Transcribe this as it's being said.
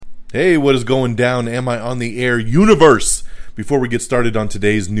Hey, what is going down? Am I on the air universe? Before we get started on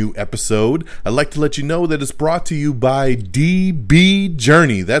today's new episode, I'd like to let you know that it's brought to you by DB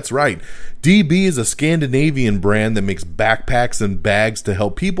Journey. That's right. DB is a Scandinavian brand that makes backpacks and bags to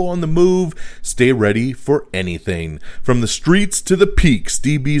help people on the move stay ready for anything. From the streets to the peaks,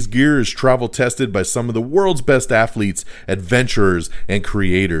 DB's gear is travel tested by some of the world's best athletes, adventurers, and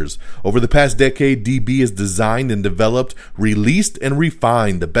creators. Over the past decade, DB has designed and developed, released, and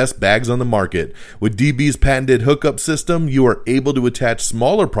refined the best bags on the market. With DB's patented hookup system, you are able to attach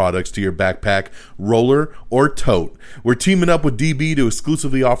smaller products to your backpack, roller, or tote. We're teaming up with DB to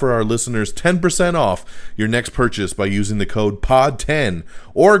exclusively offer our listeners 10% off your next purchase by using the code POD10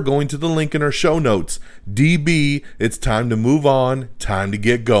 or going to the link in our show notes. DB, it's time to move on, time to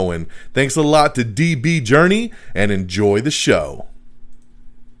get going. Thanks a lot to DB Journey and enjoy the show.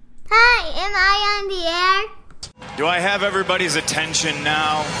 Hi, am I on the air? Do I have everybody's attention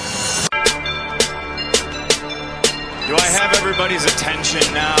now? Do I have everybody's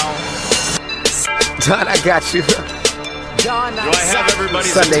attention now? Don, I got you. Don, do I have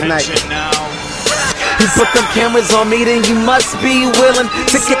everybody's Sunday attention night. now? You put them cameras on me, then you must be willing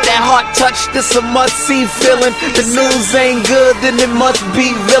to get that heart touch. This a must-see feeling. The news ain't good, then it must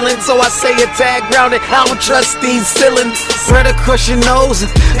be villain. So I say a tag grounded, I don't trust these ceilings. Spread across your nose,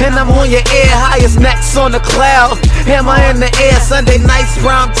 and I'm on your ear, high as necks on the cloud. Am I in the air? Sunday nights,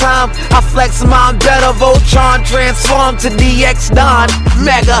 prime time. I flex my better, Voltron transform to DX Don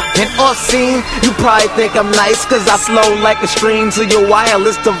Mega and Orsine. You probably think I'm nice, cause I flow like a stream to your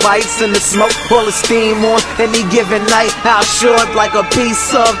wireless device, and the smoke full of steam on any given night. I'll short like a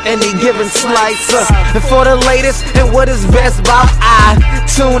piece of any given slice. And for the latest and what is best about, I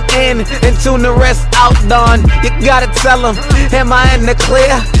tune in and tune the rest out. Don, you gotta tell them, am I in the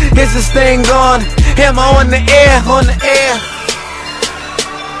clear? Is this thing on? Am I on the air? On the air?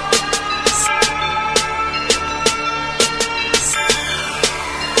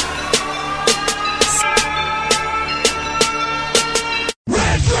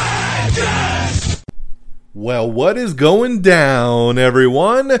 Well, what is going down,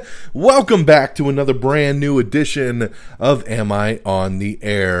 everyone? Welcome back to another brand new edition of Am I on the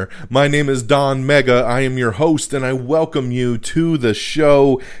Air? My name is Don Mega. I am your host, and I welcome you to the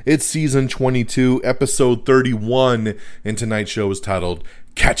show. It's season 22, episode 31, and tonight's show is titled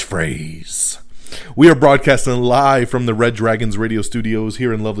Catchphrase. We are broadcasting live from the Red Dragons radio studios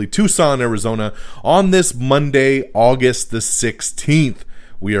here in lovely Tucson, Arizona on this Monday, August the 16th.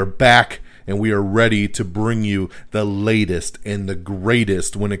 We are back. And we are ready to bring you the latest and the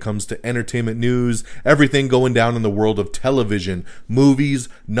greatest when it comes to entertainment news, everything going down in the world of television, movies,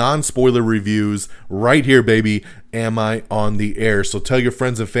 non-spoiler reviews, right here, baby. Am I on the air? So tell your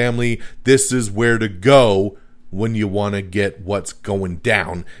friends and family, this is where to go when you want to get what's going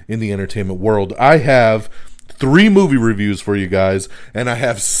down in the entertainment world. I have 3 movie reviews for you guys, and I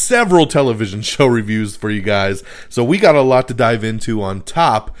have several television show reviews for you guys. So we got a lot to dive into on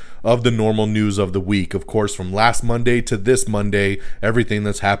top of the normal news of the week. Of course, from last Monday to this Monday, everything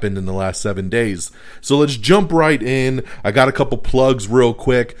that's happened in the last 7 days. So let's jump right in. I got a couple plugs real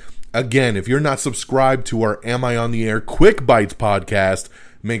quick. Again, if you're not subscribed to our Am I on the Air Quick Bites podcast,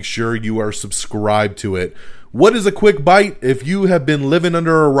 make sure you are subscribed to it. What is a quick bite? If you have been living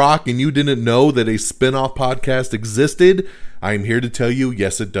under a rock and you didn't know that a spin-off podcast existed, I am here to tell you,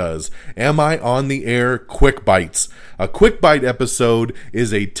 yes, it does. Am I on the Air Quick Bites? A quick bite episode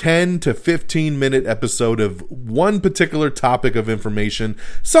is a 10 to 15 minute episode of one particular topic of information.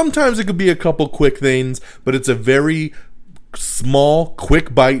 Sometimes it could be a couple quick things, but it's a very small,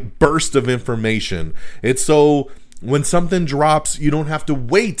 quick bite burst of information. It's so when something drops, you don't have to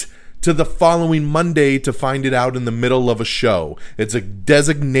wait to the following Monday to find it out in the middle of a show. It's a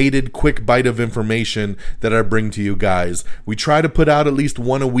designated quick bite of information that I bring to you guys. We try to put out at least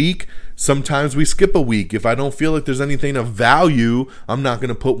one a week. Sometimes we skip a week. If I don't feel like there's anything of value, I'm not going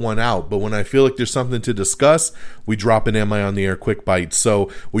to put one out. But when I feel like there's something to discuss, we drop an Am I on the Air Quick Bite. So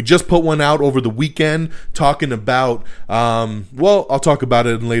we just put one out over the weekend talking about, I'll talk about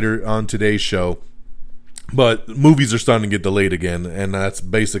it later on today's show. But movies are starting to get delayed again, and that's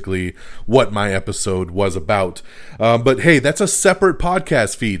basically what my episode was about. But hey, that's a separate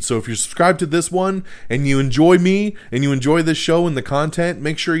podcast feed. So if you're subscribed to this one and you enjoy me and you enjoy this show and the content,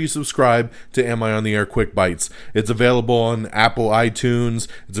 make sure you subscribe to Am I on the Air Quick Bites. It's available on Apple iTunes.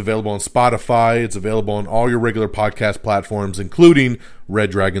 It's available on Spotify. It's available on all your regular podcast platforms, including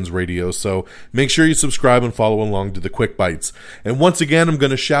Red Dragons Radio. So make sure you subscribe and follow along to the Quick Bites. And once again, I'm going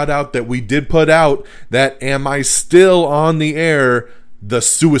to shout out that we did put out that Am I Still on the Air the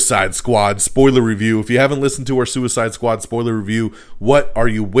Suicide Squad spoiler review. If you haven't listened to our Suicide Squad spoiler review, what are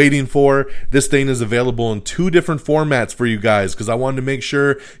you waiting for? This thing is available in 2 different formats for you guys because I wanted to make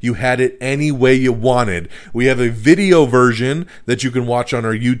sure you had it any way you wanted. We have a video version that you can watch on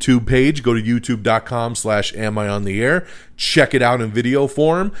our YouTube page. Go to youtube.com/amiontheair. Check it out in video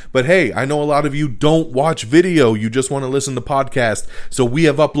form. But hey, I know a lot of you don't watch video. You just want to listen to podcast. So we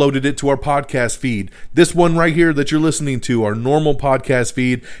have uploaded it to our podcast feed. This one right here that you're listening to, our normal podcast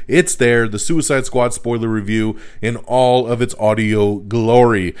feed, it's there. The Suicide Squad spoiler review in all of its audio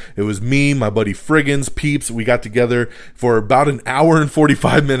glory. It was me, my buddy Friggins, Peeps. We got together for about an hour and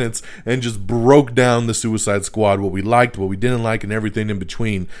 45 minutes and just broke down the Suicide Squad, what we liked, what we didn't like, and everything in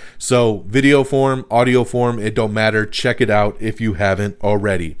between. So video form, audio form, it don't matter. Check it out if you haven't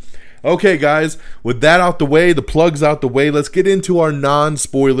already. Okay, guys, with that out the way, the plugs out the way, let's get into our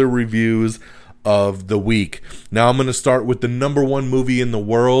non-spoiler reviews of the week. Now, I'm going to start with the number 1 movie in the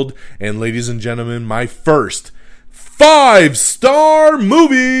world, and ladies and gentlemen, my first 5-star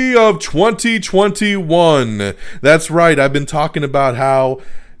movie of 2021. That's right, I've been talking about how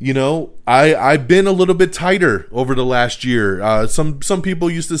I've been a little bit tighter over the last year. Some people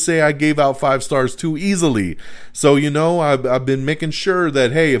used to say I gave out 5 stars too easily. So, I've been making sure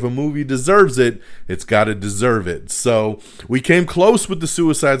that, hey, if a movie deserves it, it's got to deserve it. So we came close with the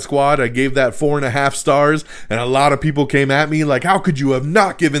Suicide Squad. I gave that 4.5 stars, and a lot of people came at me like, how could you have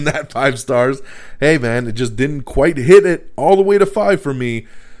not given that 5 stars? Hey, man, it just didn't quite hit it all the way to 5 for me.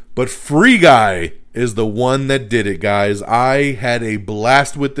 But Free Guy is the one that did it, guys. I had a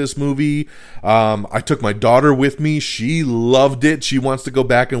blast with this movie. I took my daughter with me. She loved it. She wants to go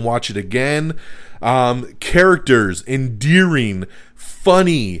back and watch it again. Characters, endearing,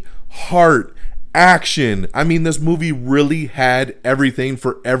 funny, heart, action. I mean, this movie really had everything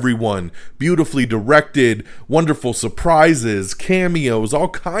for everyone. Beautifully directed, wonderful surprises, cameos, all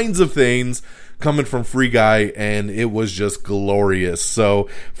kinds of things coming from Free Guy, and it was just glorious. So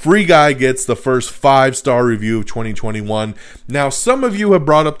Free Guy gets the first 5-star review of 2021. Now, some of you have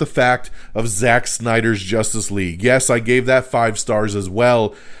brought up the fact of Zack Snyder's Justice League. Yes, I gave that 5 stars as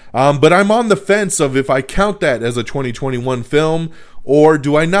well, but I'm on the fence of if I count that as a 2021 film or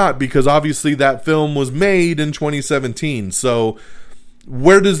do I not, because obviously that film was made in 2017. So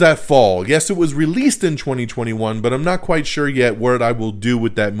where does that fall? Yes, it was released in 2021, but I'm not quite sure yet what I will do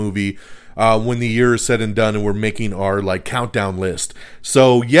with that movie when the year is said and done and we're making our countdown list.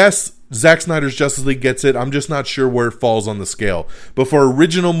 So yes, Zack Snyder's Justice League gets it. I'm just not sure where it falls on the scale. But for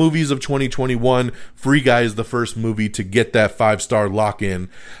original movies of 2021, Free Guy is the first movie to get that 5-star lock-in.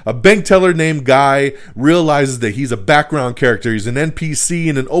 A bank teller named Guy realizes that he's a background character. He's an NPC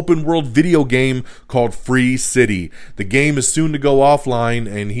in an open-world video game called Free City. The game is soon to go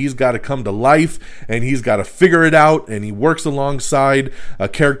offline, and he's got to come to life, and he's got to figure it out, and he works alongside a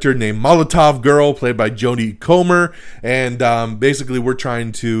character named Molotov Girl, played by Jodie Comer, and basically we're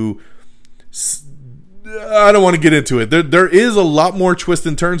trying to... I don't want to get into it. There is a lot more twists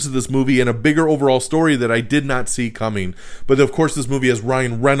and turns to this movie and a bigger overall story that I did not see coming. But of course, this movie has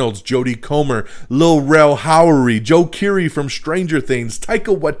Ryan Reynolds, Jodie Comer, Lil Rel Howery, Joe Keery from Stranger Things,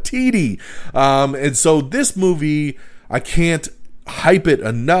 Taika Waititi. And so this movie, I can't hype it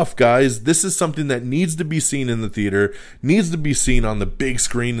enough, guys. This is something that needs to be seen in the theater, needs to be seen on the big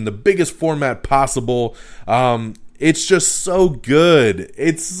screen in the biggest format possible. It's just so good.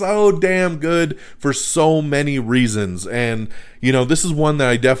 It's so damn good for so many reasons. And, this is one that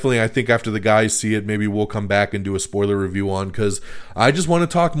I think after the guys see it, maybe we'll come back and do a spoiler review on, because I just want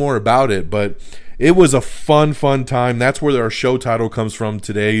to talk more about it. But it was a fun time. That's where our show title comes from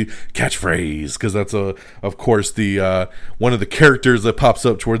today, Catchphrase, because that's, of course, the one of the characters that pops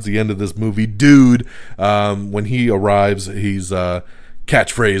up towards the end of this movie. Dude, when he arrives, he's...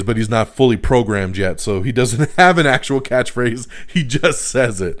 catchphrase, but he's not fully programmed yet, so he doesn't have an actual catchphrase. He just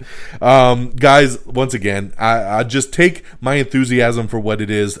says it. Guys, once again, I just take my enthusiasm for what it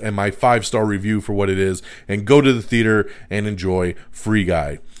is and my 5-star review for what it is and go to the theater and enjoy Free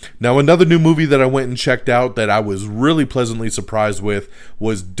Guy. Now, another new movie that I went and checked out that I was really pleasantly surprised with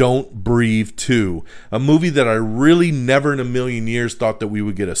was Don't Breathe 2, a movie that I really never in a million years thought that we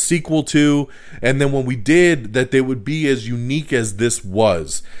would get a sequel to, and then when we did, that they would be as unique as this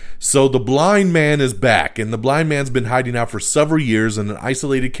was. So the blind man is back, and the blind man's been hiding out for several years in an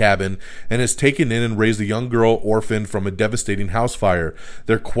isolated cabin and has taken in and raised a young girl orphaned from a devastating house fire.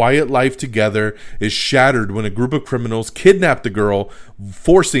 Their quiet life together is shattered when a group of criminals kidnap the girl,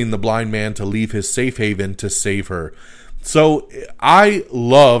 forcing the blind man to leave his safe haven to save her. So I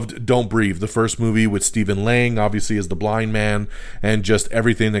loved Don't Breathe, the first movie with Stephen Lang, obviously as the blind man, and just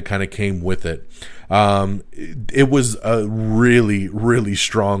everything that kind of came with it. It was a really, really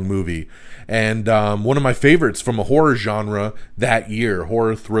strong movie. And one of my favorites from a horror genre that year,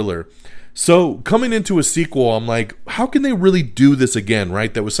 horror thriller. So coming into a sequel, I'm like, how can they really do this again,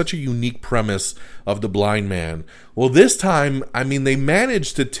 right? That was such a unique premise of The Blind Man. Well, this time, I mean, they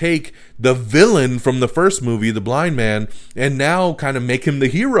managed to take the villain from the first movie, The Blind Man, and now kind of make him the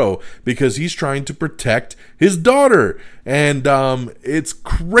hero because he's trying to protect his daughter. And it's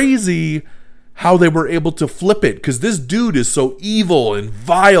crazy how they were able to flip it, because this dude is so evil and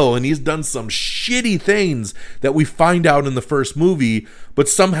vile, and he's done some shitty things that we find out in the first movie, but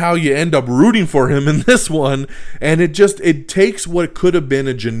somehow you end up rooting for him in this one, and it takes what could have been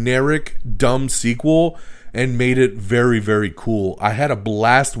a generic dumb sequel and made it very, very cool. I had a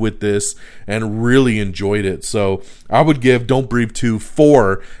blast with this and really enjoyed it. So I would give Don't Breathe 2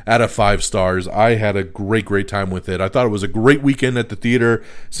 4 out of 5 stars. I had a great, great time with it. I thought it was a great weekend at the theater,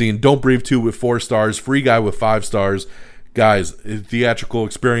 seeing Don't Breathe 2 with 4 stars, Free Guy with 5 stars. Guys, theatrical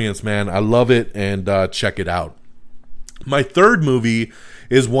experience, man. I love it, and check it out. My third movie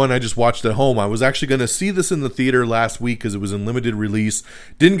is one I just watched at home. I was actually going to see this in the theater last week because it was in limited release.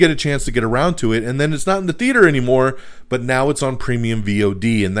 Didn't get a chance to get around to it, and then it's not in the theater anymore, but now it's on premium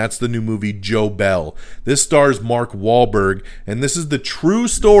VOD, and that's the new movie Joe Bell. This stars Mark Wahlberg, and this is the true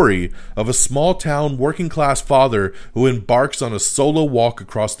story of a small-town working-class father who embarks on a solo walk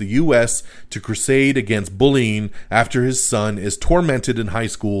across the U.S. to crusade against bullying after his son is tormented in high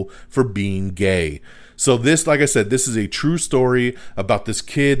school for being gay. So this, like I said, this is a true story about this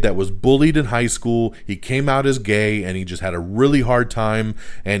kid that was bullied in high school. He came out as gay, and he just had a really hard time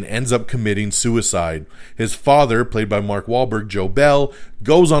and ends up committing suicide. His father, played by Mark Wahlberg, Joe Bell,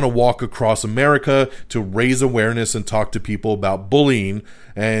 goes on a walk across America to raise awareness and talk to people about bullying.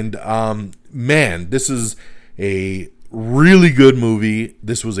 And man, this is a really good movie.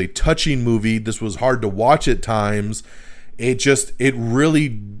 This was a touching movie. This was hard to watch at times. It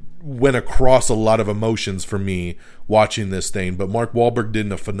really went across a lot of emotions for me watching this thing, but Mark Wahlberg did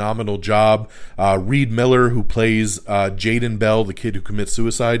a phenomenal job. Reed Miller, who plays Jaden Bell, the kid who commits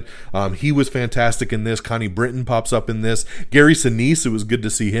suicide, he was fantastic in this. Connie Britton pops up in this. Gary Sinise, it was good to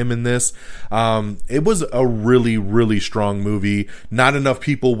see him in this. It was a really, really strong movie. Not enough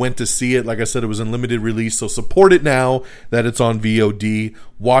people went to see it. Like I said, it was in limited release, so support it now that it's on VOD.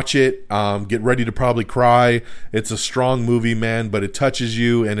 Watch it. Get ready to probably cry. It's a strong movie, man, but it touches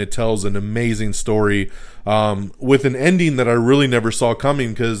you, and it tells an amazing story with an ending that I really never saw coming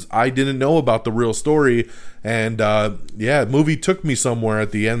because I didn't know about the real story. And the movie took me somewhere at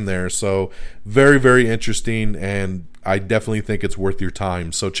the end there. So very, very interesting, and I definitely think it's worth your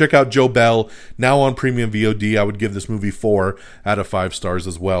time. So check out Joe Bell, now on premium VOD. I would give this movie 4 out of 5 stars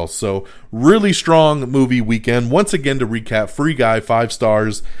as well. So really strong movie weekend. Once again, to recap, Free Guy, 5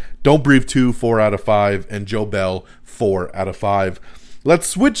 stars. Don't Breathe 2, 4 out of 5. And Joe Bell, 4 out of 5. Let's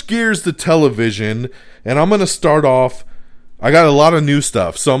switch gears to television, and I'm going to start off. I got a lot of new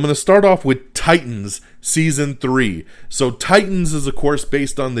stuff, so I'm going to start off with Titans Season 3. So Titans is, of course,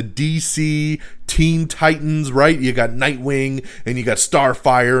 based on the DC Teen Titans, right? You got Nightwing, and you got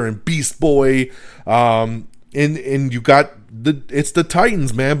Starfire, and Beast Boy, and you got it's the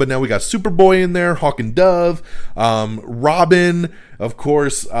Titans, man, but now we got Superboy in there, Hawk and Dove, Robin, of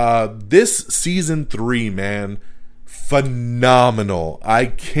course. This Season 3, man, phenomenal. I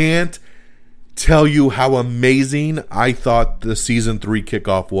can't tell you how amazing I thought the Season 3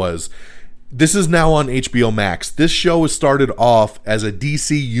 kickoff was. This is now on HBO Max. This show was started off as a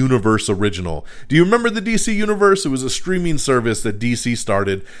DC Universe original. Do you remember the DC Universe? It was a streaming service that DC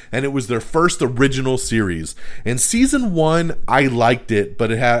started, and it was their first original series. And Season 1, I liked it,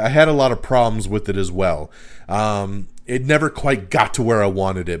 but I had a lot of problems with it as well. It never quite got to where I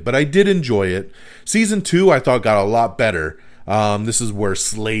wanted it, but I did enjoy it. Season 2, I thought, got a lot better. This is where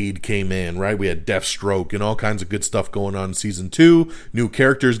Slade came in, right? We had Deathstroke and all kinds of good stuff going on in Season 2. New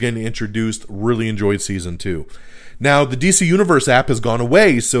characters getting introduced. Really enjoyed Season 2. Now, the DC Universe app has gone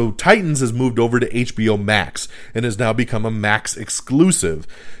away, so Titans has moved over to HBO Max and has now become a Max exclusive.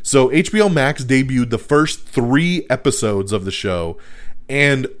 So HBO Max debuted the first 3 episodes of the show,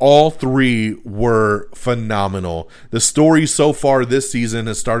 and all 3 were phenomenal. The story so far this season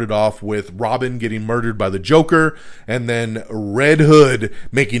has started off with Robin getting murdered by the Joker, and then Red Hood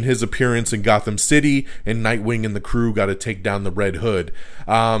making his appearance in Gotham City, and Nightwing and the crew got to take down the Red Hood.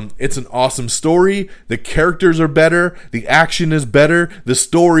 It's an awesome story. The characters are better. The action is better. The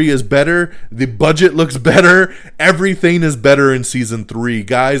story is better. The budget looks better. Everything is better in Season 3.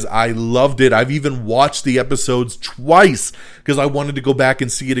 Guys, I loved it. I've even watched the episodes twice because I wanted to go back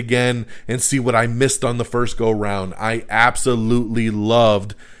and see it again and see what I missed on the first go round. I absolutely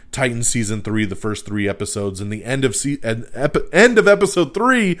loved Titans season 3, the first 3 episodes, and the end of episode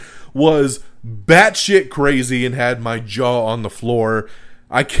 3 was batshit crazy and had my jaw on the floor.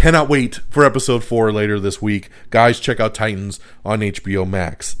 I cannot wait for episode 4 later this week. Guys, check out Titans on HBO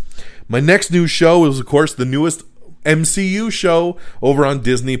Max. My next new show is, of course, the newest MCU show over on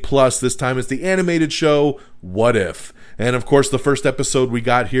Disney Plus. This time it's the animated show What If? And of course the first episode we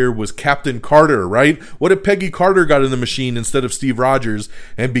got here was Captain Carter, right? What if Peggy Carter got in the machine instead of Steve Rogers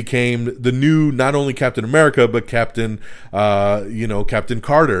and became the new, not only Captain America, but Captain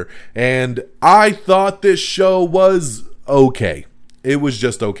Carter? And I thought this show was okay. It was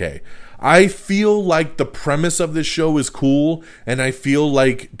just okay. I feel like the premise of this show is cool, and I feel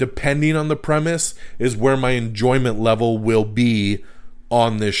like depending on the premise is where my enjoyment level will be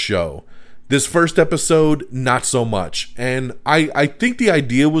on this show. This first episode, not so much. And I think the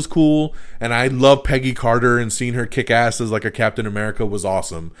idea was cool, and I love Peggy Carter, and seeing her kick ass as like a Captain America was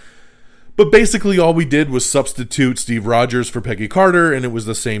awesome. But basically all we did was substitute Steve Rogers for Peggy Carter, and it was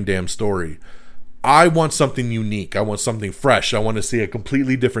the same damn story. I want something unique. I want something fresh. I want to see a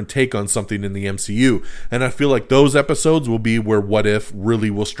completely different take on something in the MCU. And I feel like those episodes will be where What If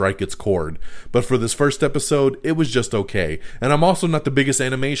really will strike its chord. But for this first episode, it was just okay. And I'm also not the biggest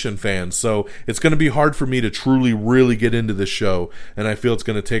animation fan, so it's going to be hard for me to truly, really get into this show. And I feel it's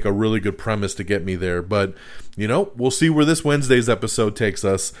going to take a really good premise to get me there. But, we'll see where this Wednesday's episode takes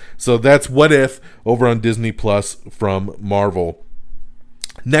us. So that's What If over on Disney Plus from Marvel.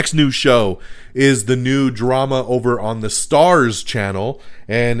 Next new show is the new drama over on the Stars channel,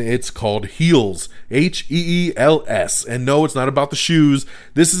 and it's called Heels, Heels. And no, it's not about the shoes.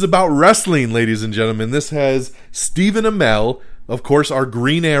 This is about wrestling, ladies and gentlemen. This has Stephen Amell, of course, our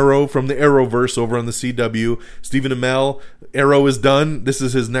Green Arrow from the Arrowverse over on the CW. Stephen Amell, Arrow is done. This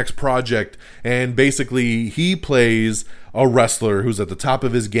is his next project, and basically he plays a wrestler who's at the top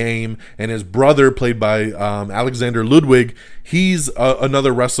of his game, and his brother, played by Alexander Ludwig, he's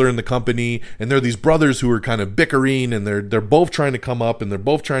another wrestler in the company, and they're these brothers who are kind of bickering, and they're both trying to come up, and they're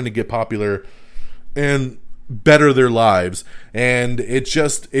both trying to get popular and better their lives. And it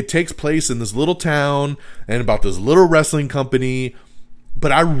takes place in this little town and about this little wrestling company.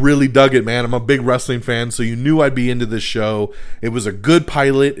 But I really dug it, man. I'm a big wrestling fan, so you knew I'd be into this show. It was a good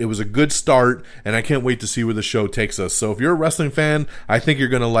pilot. It was a good start, and I can't wait to see where the show takes us. So if you're a wrestling fan, I think you're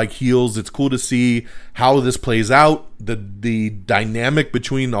going to like Heels. It's cool to see how this plays out, the dynamic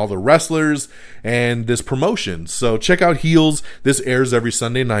between all the wrestlers and this promotion. So check out Heels. This airs every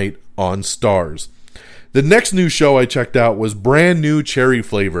Sunday night on Stars. The next new show I checked out was Brand New Cherry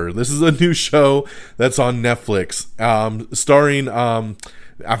Flavor. This is a new show that's on Netflix, starring, I'm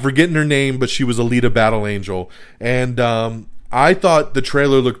forgetting her name, but she was Alita Battle Angel. And I thought the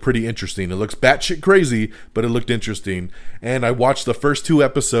trailer looked pretty interesting. It looks batshit crazy, but it looked interesting. And I watched the first 2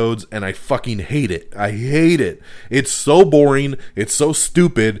 episodes, and I fucking hate it. I hate it. It's so boring. It's so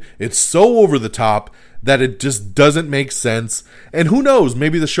stupid. It's so over the top that it just doesn't make sense. And who knows,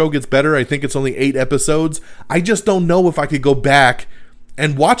 maybe the show gets better. I think it's only 8 episodes. I just don't know if I could go back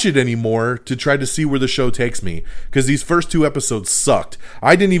and watch it anymore to try to see where the show takes me, because these first 2 episodes sucked.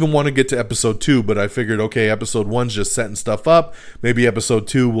 I didn't even want to get to episode 2, but I figured, okay, episode 1's just setting stuff up. Maybe episode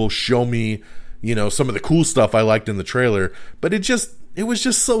 2 will show me, some of the cool stuff I liked in the trailer. But it was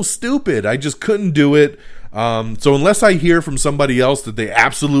just so stupid. I just couldn't do it. So unless I hear from somebody else that they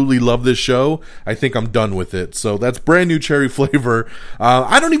absolutely love this show, I think I'm done with it. So that's Brand New Cherry Flavor.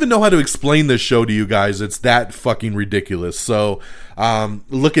 I don't even know how to explain this show to you guys. It's that fucking ridiculous. So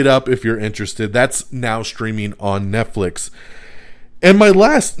look it up if you're interested. That's now streaming on Netflix. And my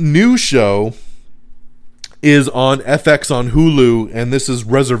last new show is on FX on Hulu, and this is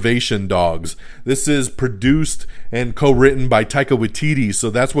Reservation Dogs. This is produced and co-written by Taika Waititi,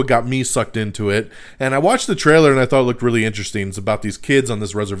 so that's what got me sucked into it. And I watched the trailer, and I thought it looked really interesting. It's about these kids on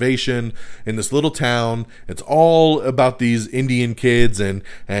this reservation in this little town. It's all about these Indian kids and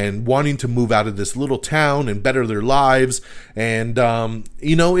wanting to move out of this little town and better their lives. And,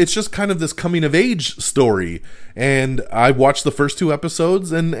 it's just kind of this coming-of-age story. And I watched the first 2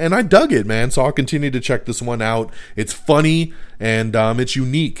 episodes, and I dug it, man. So I'll continue to check this one out. It's funny, and it's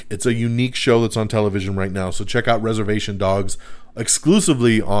unique. It's a unique show that's on television right now. So check out Reservation Dogs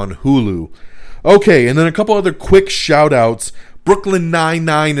exclusively on Hulu. Okay, and then a couple other quick shout-outs. Brooklyn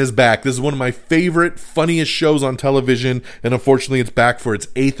Nine-Nine is back. This is one of my favorite, funniest shows on television, and unfortunately it's back for its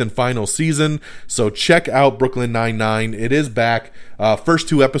 8th and final season. So check out Brooklyn Nine-Nine. It is back. First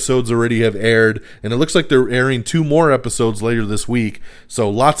 2 episodes already have aired, and it looks like they're airing 2 more episodes later this week. So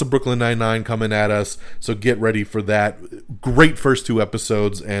lots of Brooklyn Nine-Nine coming at us, so get ready for that. Great first 2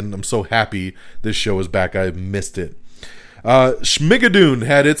 episodes, and I'm so happy this show is back. I missed it. Schmigadoon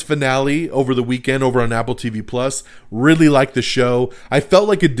had its finale over the weekend over on Apple TV Plus. Really liked the show. I felt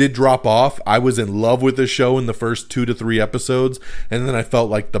like it did drop off. I was in love with the show in the first 2 to 3 episodes, and then I felt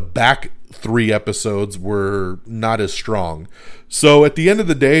like the back 3 episodes were not as strong. So at the end of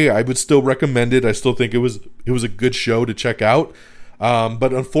the day, I would still recommend it. I still think it was a good show to check out.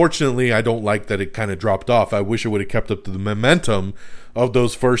 But unfortunately, I don't like that it kind of dropped off. I wish it would have kept up to the momentum of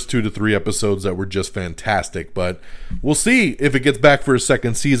those first 2 to 3 episodes that were just fantastic. But we'll see if it gets back for a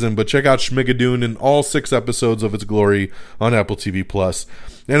second season. But check out Schmigadoon in all 6 episodes of its glory on Apple TV Plus.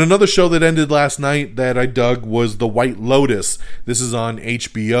 And another show that ended last night that I dug was The White Lotus. This is on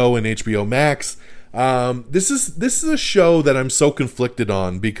HBO and HBO Max. This is a show that I'm so conflicted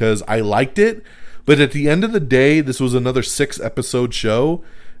on because I liked it. But at the end of the day, this was another 6-episode show.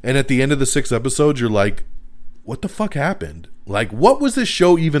 And at the end of the 6 episodes, you're like, what the fuck happened? Like, what was this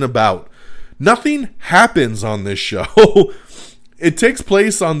show even about? Nothing happens on this show. It takes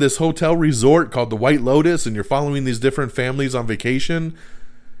place on this hotel resort called the White Lotus, and you're following these different families on vacation.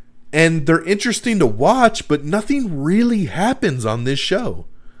 And they're interesting to watch, but nothing really happens on this show.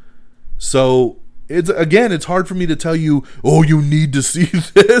 So it's hard for me to tell you, oh, you need to see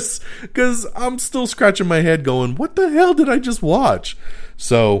this, because I'm still scratching my head going, what the hell did I just watch?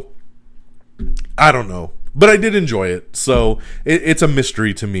 So I don't know, but I did enjoy it. So it's a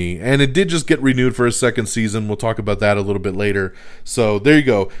mystery to me, and it did just get renewed for a second season. We'll talk about that a little bit later. So there you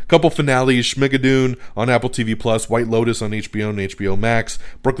go. Couple finales: Schmigadoon on Apple TV Plus, White Lotus on HBO and HBO Max.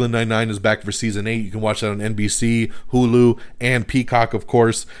 Brooklyn Nine-Nine is back for season 8. You can watch that on NBC, Hulu, and Peacock, of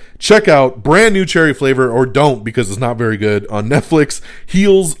course. Check out brand new Cherry Flavor, or don't, because it's not very good, on Netflix.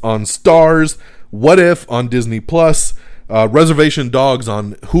 Heels on Stars. What If on Disney Plus. Reservation Dogs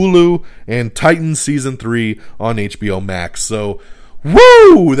on Hulu, and Titan Season 3 on HBO Max. So,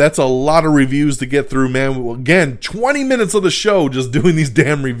 woo! That's a lot of reviews to get through, man. Again, 20 minutes of the show just doing these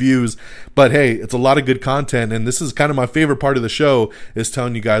damn reviews. But hey, it's a lot of good content, and this is kind of my favorite part of the show, is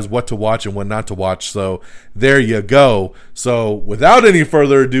telling you guys what to watch and what not to watch. So, there you go. So, without any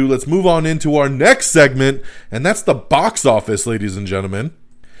further ado, let's move on into our next segment, and that's the box office, ladies and gentlemen.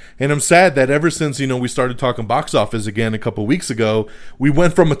 And I'm sad that ever since, we started talking box office again a couple weeks ago, we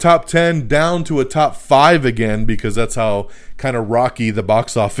went from a top 10 down to a top 5 again, because that's how kind of rocky the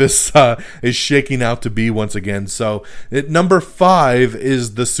box office is shaking out to be once again. So at number 5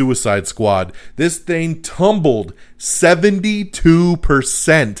 is The Suicide Squad. This thing tumbled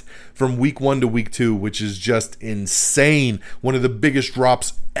 72% from week 1 to week 2, which is just insane. One of the biggest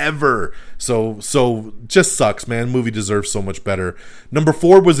drops ever. So just sucks, man. Movie deserves so much better. Number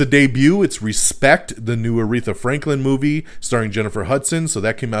 4 was a debut. It's Respect, the new Aretha Franklin movie starring Jennifer Hudson. So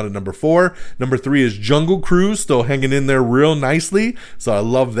that came out at number 4. Number 3 is Jungle Cruise, still hanging in there real nicely. So I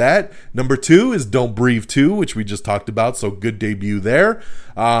love that. Number 2 is Don't Breathe 2, which we just talked about. So good debut there.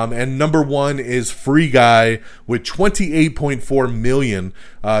 And number 1 is Free Guy with $28.4 million.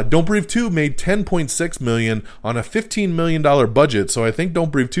 Don't Breathe 2 made $10.6 million on a $15 million budget. So I think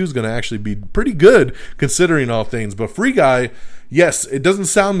Don't Breathe 2 is going to actually be pretty good considering all things. But Free Guy, yes, it doesn't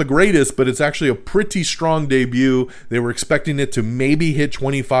sound the greatest, but it's actually a pretty strong debut. They were expecting it to maybe hit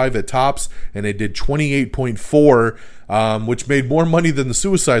 25 at tops, and it did 28.4, which made more money than the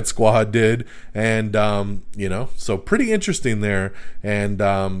Suicide Squad did. And, so pretty interesting there. And,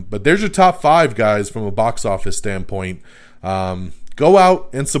 but there's your top 5, guys, from a box office standpoint. Go out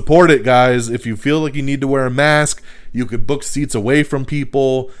and support it, guys. If you feel like you need to wear a mask, you could book seats away from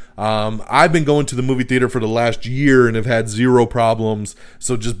people. I've been going to the movie theater for the last year and have had 0 problems.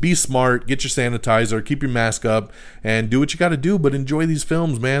 So just be smart, get your sanitizer, keep your mask up, and do what you got to do. But enjoy these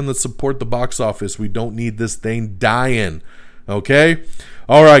films, man. Let's support the box office. We don't need this thing dying. Okay?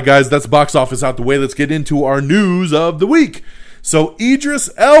 All right, guys, that's box office out the way. Let's get into our news of the week. So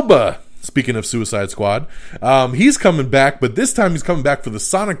Idris Elba, speaking of Suicide Squad, he's coming back, but this time he's coming back for the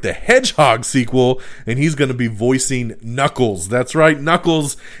Sonic the Hedgehog sequel, and he's going to be voicing Knuckles. That's right,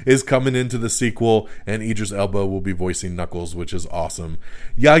 Knuckles is coming into the sequel, and Idris Elba will be voicing Knuckles, which is awesome.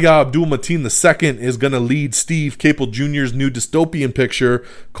 Yahya Abdul-Mateen II is going to lead Steve Caple Jr.'s new dystopian picture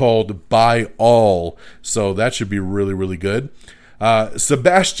called By All, so that should be really, really good.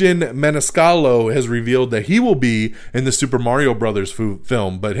 Sebastian Maniscalco has revealed that he will be in the Super Mario Brothers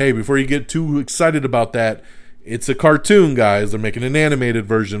film. But hey, before you get too excited about that, it's a cartoon, guys. They're making an animated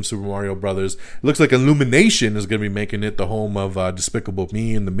version of Super Mario Brothers. It looks like Illumination is going to be making it the home of Despicable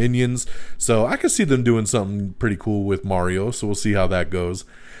Me and the Minions. So I could see them doing something pretty cool with Mario. So we'll see how that goes.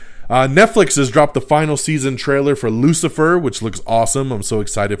 Netflix has dropped the final season trailer for Lucifer, which looks awesome. I'm so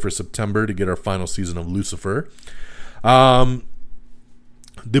excited for September to get our final season of Lucifer.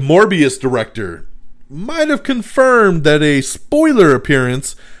 The Morbius director, might have confirmed that a spoiler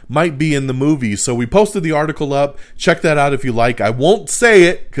appearance might be in the movie. So we posted the article up. Check that out if you like. I won't say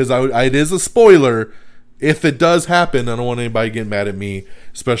it because it is a spoiler. If it does happen, I don't want anybody getting mad at me,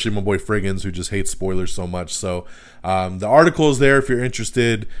 especially my boy Friggins, who just hates spoilers so much. So the article is there if you're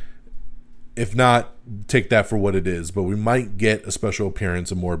interested. If not, take that for what it is. But we might get a special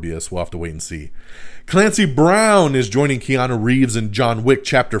appearance in Morbius. We'll have to wait and see. Clancy Brown is joining Keanu Reeves in John Wick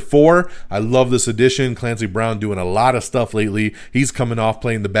Chapter 4. I love this addition. Clancy Brown doing a lot of stuff lately. He's coming off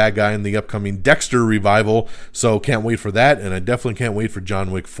playing the bad guy in the upcoming Dexter revival. So can't wait for that. And I definitely can't wait for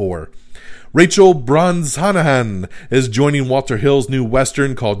John Wick 4. Rachel Brosnahan is joining Walter Hill's new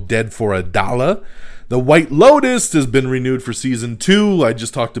Western called Dead for a Dollar. The White Lotus has been renewed for season 2. I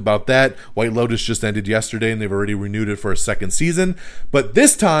just talked about that. White Lotus just ended yesterday, and they've already renewed it for a second season. But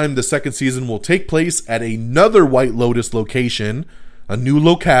this time, the second season will take place at another White Lotus location, a new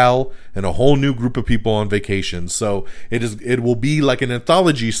locale, and a whole new group of people on vacation. So it will be like an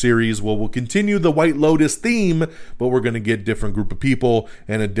anthology series where we'll continue the White Lotus theme, but we're going to get different group of people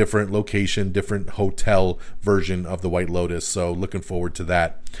and a different location, different hotel version of the White Lotus. So looking forward to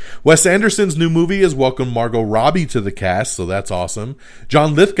that. Wes Anderson's new movie has welcomed Margot Robbie to the cast, so that's awesome.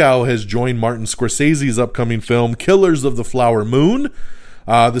 John Lithgow has joined Martin Scorsese's upcoming film Killers of the Flower Moon.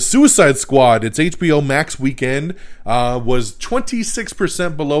 The Suicide Squad, its HBO Max weekend, was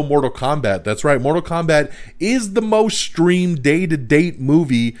 26% below Mortal Kombat. That's right, Mortal Kombat is the most streamed day-to-date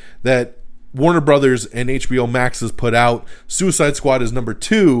movie that Warner Brothers and HBO Max has put out. Suicide Squad is number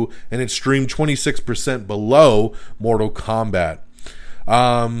 2, and it streamed 26% below Mortal Kombat.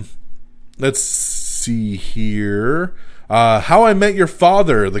 Let's see here. How I Met Your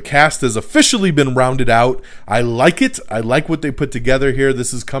Father, the cast has officially been rounded out. I like it. I like what they put together here.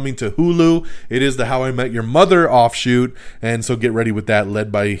 This is coming to Hulu. It is the How I Met Your Mother offshoot, and so get ready with that, led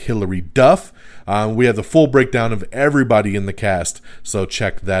by Hilary Duff. We have the full breakdown of everybody in the cast, so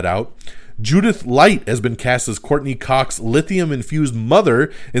check that out. Judith Light has been cast as Courtney Cox's lithium-infused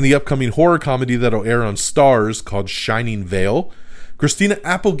mother in the upcoming horror comedy that'll air on Starz called Shining Vale. Christina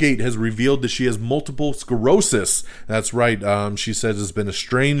Applegate has revealed that she has multiple sclerosis. That's right. She says it's been a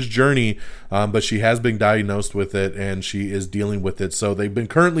strange journey, but she has been diagnosed with it, and she is dealing with it. So they've been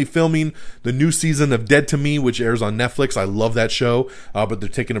currently filming the new season of Dead to Me, which airs on Netflix. I love that show, but they're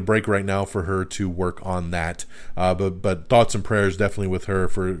taking a break right now for her to work on that. But thoughts and prayers definitely with her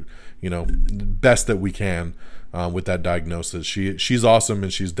for, best that we can with that diagnosis. She's awesome,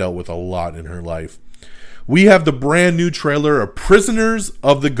 and she's dealt with a lot in her life. We have the brand new trailer of Prisoners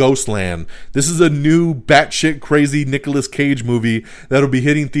of the Ghostland. This is a new batshit crazy Nicolas Cage movie that'll be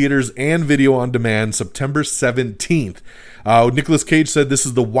hitting theaters and video on demand September 17th. Nicolas Cage said this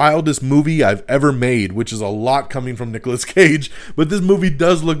is the wildest movie I've ever made, which is a lot coming from Nicolas Cage, but this movie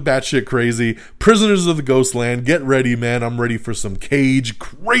does look batshit crazy. Prisoners of the Ghostland, get ready, man. I'm ready for some Cage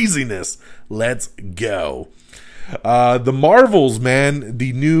craziness. Let's go. The Marvels, man,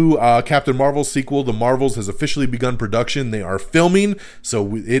 the new Captain Marvel sequel, The Marvels, has officially begun production. They are filming,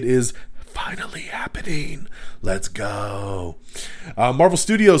 so it is finally happening. Let's go. Marvel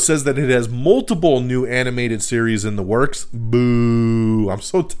Studios says that it has multiple new animated series in the works. Boo. I'm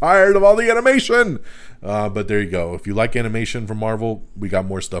so tired of all the animation. But there you go. If you like animation from Marvel, we got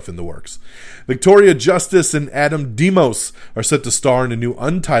more stuff in the works. Victoria Justice and Adam Demos are set to star in a new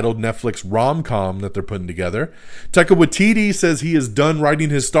untitled Netflix rom-com that they're putting together. Taika Waititi says he is done writing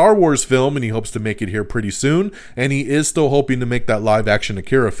his Star Wars film, and he hopes to make it here pretty soon. And he is still hoping to make that live-action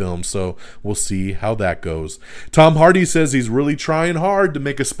Akira film, so we'll see how that goes. Tom Hardy says he's really trying hard to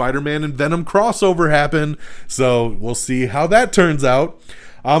make a Spider-Man and Venom crossover happen, so we'll see how that turns out.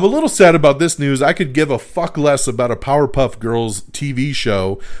 I'm a little sad about this news. I could give a fuck less about a Powerpuff Girls TV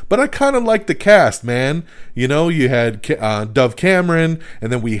show, but I kind of like the cast, man. You had Dove Cameron,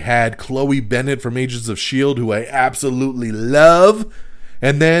 and then we had Chloe Bennett from Agents of S.H.I.E.L.D., who I absolutely love.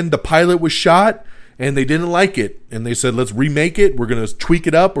 And then the pilot was shot, and they didn't like it. And they said, let's remake it. We're going to tweak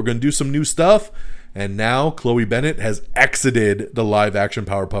it up. We're going to do some new stuff. And now Chloe Bennett has exited the live-action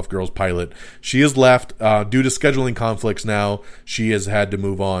Powerpuff Girls pilot. She has left due to scheduling conflicts now. She has had to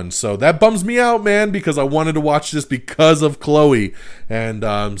move on. So that bums me out, man, because I wanted to watch this because of Chloe. And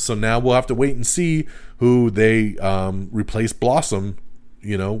so now we'll have to wait and see who they replace Blossom,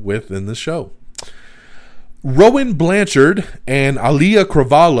 with in the show. Rowan Blanchard and Alia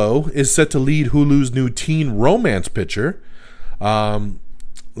Cravalho is set to lead Hulu's new teen romance picture.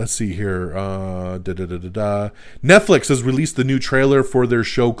 Let's see here. Netflix has released the new trailer for their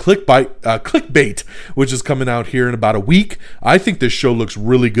show Clickbait, which is coming out here in about a week. I think this show looks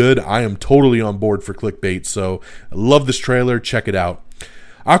really good. I am totally on board for Clickbait, so I love this trailer. Check it out.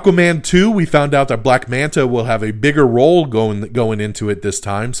 Aquaman 2, we found out that Black Manta will have a bigger role going into it this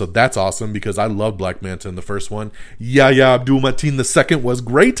time, so that's awesome because I love Black Manta in the first one. Yahya Abdul-Mateen II was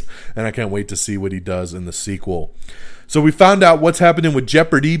great, and I can't wait to see what he does in the sequel. So we found out what's happening with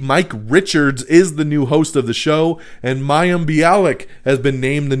Jeopardy. Mike Richards is the new host of the show, and Mayim Bialik has been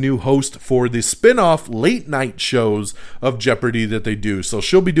named the new host for the spin-off late-night shows of Jeopardy that they do. So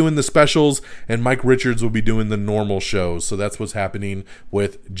she'll be doing the specials, and Mike Richards will be doing the normal shows. So that's what's happening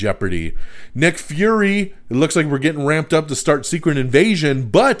with Jeopardy. Nick Fury, it looks like we're getting ramped up to start Secret Invasion,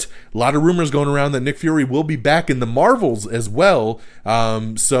 but a lot of rumors going around that Nick Fury will be back in the Marvels as well.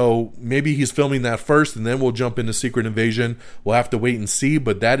 So maybe he's filming that first, and then we'll jump into Secret Invasion. We'll have to wait and see,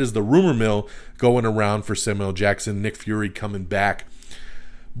 but that is the rumor mill going around for Samuel Jackson, Nick Fury coming back.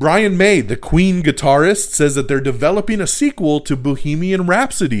 Brian May, the Queen guitarist, says that they're developing a sequel to Bohemian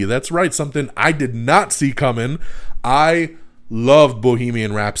Rhapsody. That's right, something I did not see coming. I loved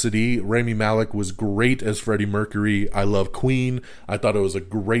Bohemian Rhapsody. Rami Malek was great as Freddie Mercury. I love Queen. I thought it was a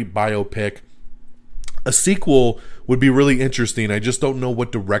great biopic. A sequel would be really interesting. I just don't know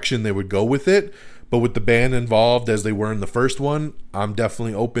what direction they would go with it. But with the band involved as they were in the first one, I'm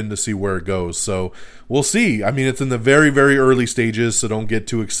definitely open to see where it goes. So we'll see. I mean, it's in the very, very early stages, so don't get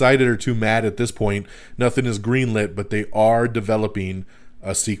too excited or too mad at this point. Nothing is greenlit, but they are developing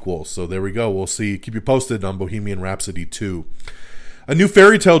a sequel. So there we go. We'll see. Keep you posted on Bohemian Rhapsody 2. A new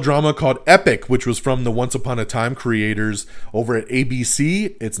fairy tale drama called Epic, which was from the Once Upon a Time creators over at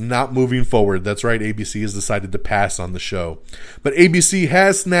ABC. It's not moving forward. That's right, ABC has decided to pass on the show. But ABC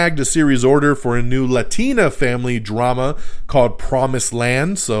has snagged a series order for a new Latina family drama called Promised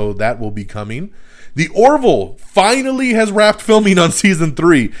Land, so that will be coming. The Orville finally has wrapped filming on season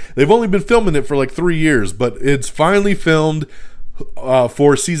 3. They've only been filming it for like 3 years, but it's finally filmed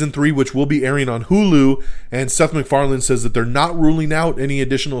for season 3, which will be airing on Hulu, and Seth MacFarlane says that they're not ruling out any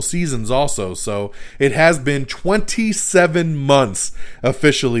additional seasons also. So it has been 27 months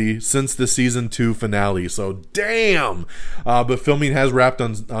officially since the season 2 finale, so damn. But filming has wrapped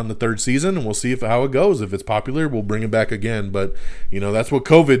on the 3rd season, and we'll see how it goes. If it's popular, we'll bring it back again, but that's what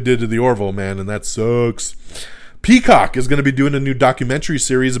COVID did to the Orville, man, and that sucks. Peacock is going to be doing a new documentary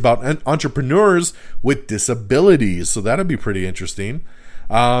series about entrepreneurs with disabilities, so that'll be pretty interesting.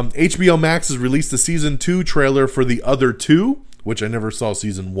 HBO Max has released the season 2 trailer for The Other Two, which I never saw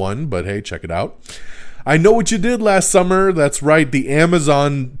season 1, but hey, check it out. I Know What You Did Last Summer. That's right, the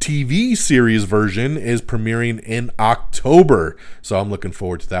Amazon TV series version is premiering in October, so I'm looking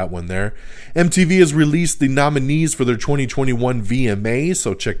forward to that one there. MTV has released the nominees for their 2021 VMAs,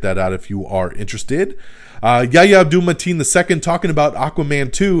 so check that out if you are interested. Yahya Abdul-Mateen II talking about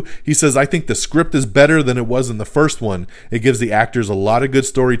Aquaman 2. He says, I think the script is better than it was in the first one. It gives the actors a lot of good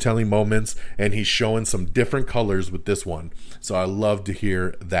storytelling moments, and he's showing some different colors with this one. So I love to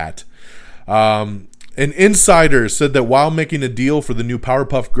hear that. An insider said that while making a deal for the new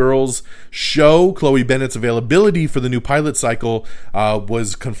Powerpuff Girls show, Chloe Bennett's availability for the new pilot cycle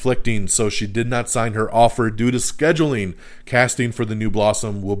was conflicting, so she did not sign her offer due to scheduling. Casting for the new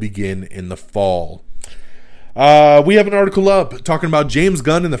Blossom will begin in the fall. We have an article up talking about James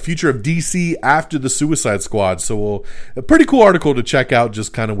Gunn and the future of DC after the Suicide Squad. So a pretty cool article to check out,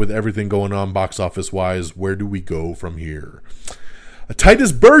 just kind of with everything going on box office wise. Where do we go from here?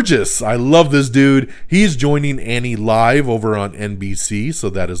 Titus Burgess, I love this dude. He's joining Annie live over on NBC, so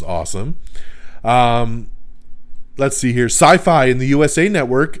that is awesome. Let's see here. Sci-Fi in the USA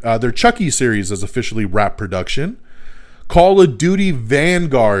Network, their Chucky series has officially wrapped production. Call of Duty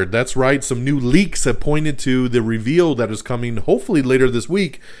Vanguard. That's right. Some new leaks have pointed to the reveal that is coming hopefully later this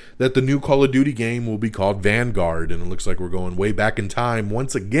week that the new Call of Duty game will be called Vanguard. And it looks like we're going way back in time.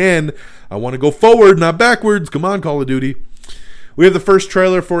 Once again, I want to go forward, not backwards. Come on, Call of Duty. We have the first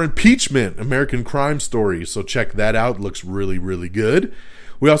trailer for Impeachment, American Crime Story. So check that out. Looks really, really good.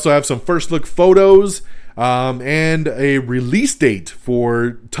 We also have some first look photos and a release date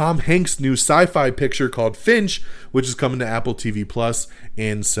for Tom Hanks' new sci-fi picture called Finch, which is coming to Apple TV Plus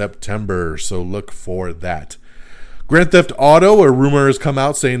in September. So look for that. Grand Theft Auto, a rumor has come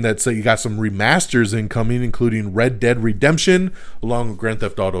out saying that you got some remasters incoming, including Red Dead Redemption, along with Grand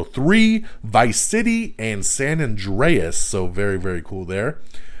Theft Auto 3, Vice City, and San Andreas. So very, very cool there.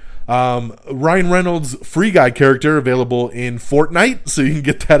 Ryan Reynolds' Free Guy character available in Fortnite, so you can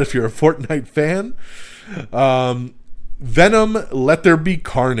get that if you're a Fortnite fan. Venom Let There Be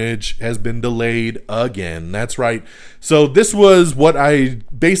Carnage has been delayed again. That's right. So this was what I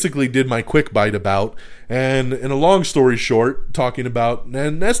basically did my quick bite about. And in a long story short, talking about,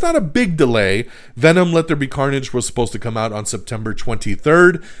 and that's not a big delay, Venom Let There Be Carnage was supposed to come out on September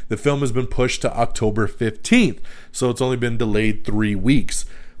 23rd. The film has been pushed to October 15th, so it's only been delayed 3 weeks.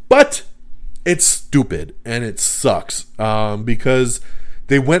 But it's stupid, and it sucks, because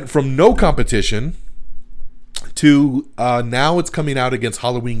they went from no competition to now it's coming out against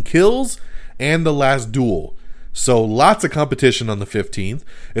Halloween Kills and The Last Duel. So lots of competition on the 15th.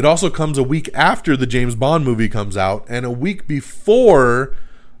 It also comes a week after the James Bond movie comes out, and a week before,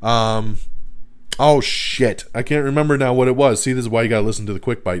 oh shit, I can't remember now what it was. See, this is why you gotta listen to the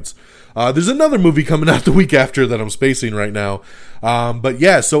quick bites. There's another movie coming out the week after that I'm spacing right now. But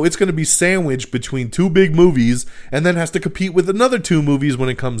yeah, so it's going to be sandwiched between 2 big movies and then has to compete with another 2 movies when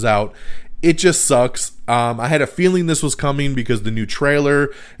it comes out. It just sucks. I had a feeling this was coming because the new trailer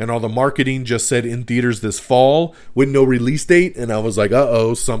and all the marketing just said in theaters this fall with no release date. And I was like,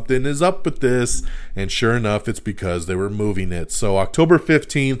 uh-oh, something is up with this. And sure enough, it's because they were moving it. So October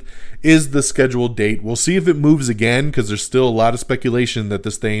 15th is the scheduled date. We'll see if it moves again, because there's still a lot of speculation that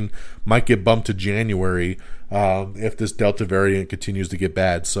this thing might get bumped to January if this Delta variant continues to get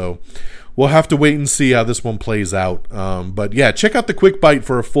bad. So we'll have to wait and see how this one plays out. But yeah, check out the quick bite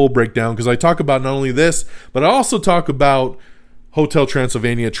for a full breakdown, because I talk about not only this, but I also talk about Hotel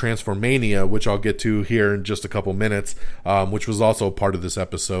Transylvania Transformania, which I'll get to here in just a couple minutes, which was also part of this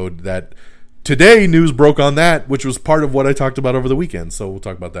episode. That today news broke on that, which was part of what I talked about over the weekend. So we'll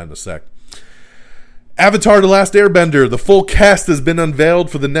talk about that in a sec. Avatar: The Last Airbender. The full cast has been unveiled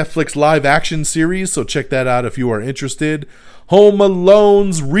for the Netflix live action series, so check that out if you are interested. Home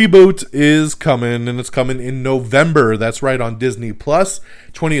Alone's reboot is coming, and it's coming in November. That's right, on Disney Plus.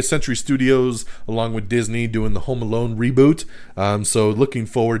 20th Century Studios, along with Disney, doing the Home Alone reboot. So looking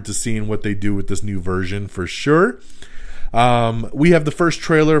forward to seeing what they do with this new version for sure. We have the first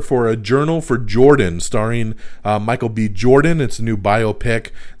trailer for A Journal for Jordan, starring Michael B. Jordan. It's a new biopic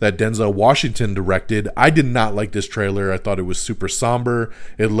that Denzel Washington directed. I did not like this trailer. I thought it was super somber.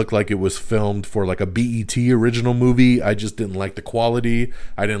 It looked like it was filmed for like a BET original movie. I just didn't like the quality.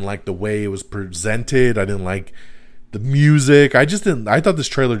 I didn't like the way it was presented. I didn't like the music. I thought this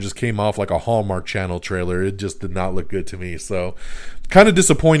trailer just came off like a Hallmark Channel trailer. It just did not look good to me. So kind of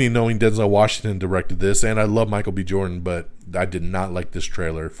disappointing knowing Denzel Washington directed this, and I love Michael B. Jordan, but I did not like this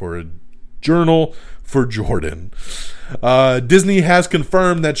trailer for A Journal for Jordan. Disney has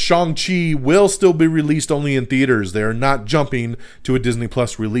confirmed that Shang-Chi will still be released only in theaters. They are not jumping to a Disney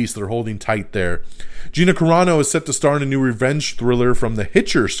Plus release. They're holding tight there. Gina Carano is set to star in a new revenge thriller from the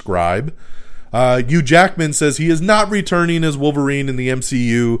Hitcher scribe. Hugh Jackman says he is not returning as Wolverine in the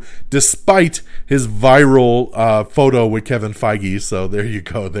MCU, despite his viral photo with Kevin Feige. So there you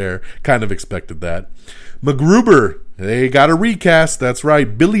go there. Kind of expected that. MacGruber, they got a recast. That's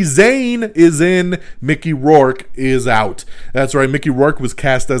right. Billy Zane is in. Mickey Rourke is out. That's right. Mickey Rourke was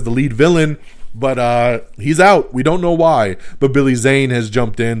cast as the lead villain, but he's out. We don't know why, but Billy Zane has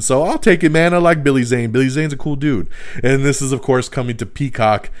jumped in. So I'll take it, man. I like Billy Zane. Billy Zane's a cool dude. And this is, of course, coming to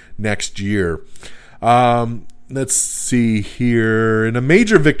Peacock next year. Let's see here. In a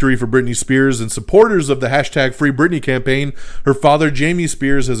major victory for Britney Spears and supporters of the hashtag Free Britney campaign, her father, Jamie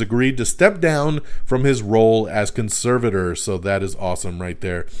Spears, has agreed to step down from his role as conservator. So that is awesome right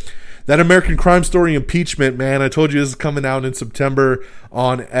there. That American Crime Story impeachment, man, I told you this is coming out in September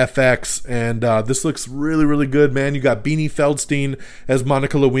on FX, and this looks really, really good, man. You got Beanie Feldstein as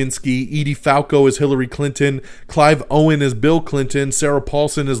Monica Lewinsky, Edie Falco as Hillary Clinton, Clive Owen as Bill Clinton, Sarah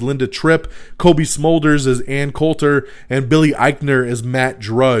Paulson as Linda Tripp, Kobe Smulders as Ann Coulter, and Billy Eichner as Matt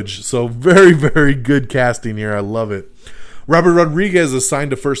Drudge. So very, very good casting here. I love it. Robert Rodriguez has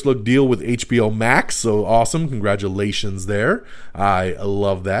signed a first look deal with HBO Max, so awesome. Congratulations there. I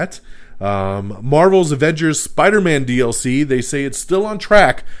love that. Marvel's Avengers Spider-Man DLC, they say it's still on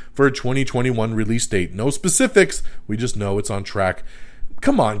track for a 2021 release date. No specifics, we just know it's on track.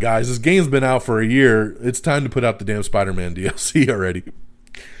 Come on, guys, this game's been out for a year. It's time to put out the damn Spider-Man DLC already.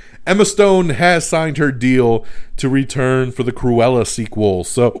 Emma Stone has signed her deal to return for the Cruella sequel,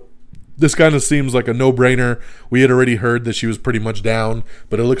 so this kind of seems like a no-brainer. We had already heard that she was pretty much down,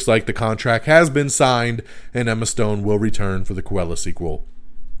 but it looks like the contract has been signed and Emma Stone will return for the Cruella sequel.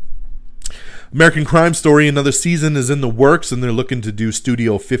 American Crime Story, another season is in the works, and they're looking to do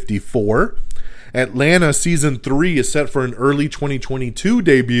Studio 54. Atlanta Season 3 is set for an early 2022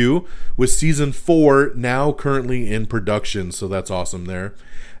 debut, with Season 4 now currently in production, so that's awesome there.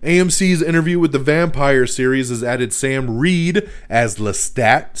 AMC's Interview with the Vampire series has added Sam Reed as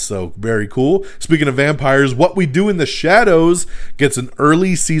Lestat, so very cool. Speaking of vampires, What We Do in the Shadows gets an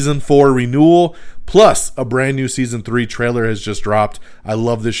early Season 4 renewal. Plus, a brand new season 3 trailer has just dropped. I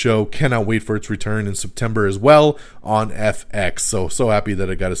love this show. Cannot wait for its return in September as well on FX. So happy that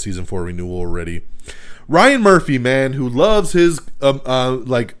I got a season 4 renewal already. Ryan Murphy, man, who loves his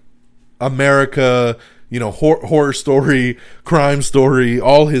America, horror story, crime story,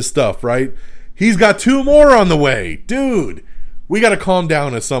 all his stuff, right? He's got 2 more on the way. Dude, we got to calm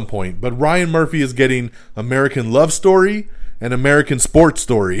down at some point. But Ryan Murphy is getting American Love Story and American Sports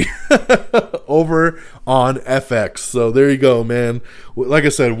Story over on FX. So there you go, man. Like I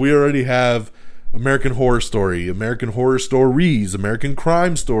said, we already have American Horror Story, American Horror Stories, American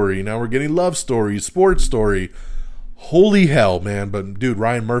Crime Story. Now we're getting Love Story, Sports Story. Holy hell, man. But dude,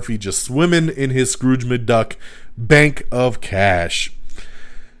 Ryan Murphy just swimming in his Scrooge McDuck bank of cash.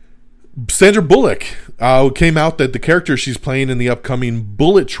 Sandra Bullock came out that the character she's playing in the upcoming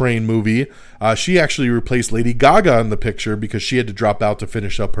Bullet Train movie, she actually replaced Lady Gaga in the picture because she had to drop out to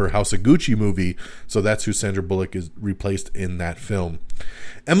finish up her House of Gucci movie. So that's who Sandra Bullock is replaced in that film.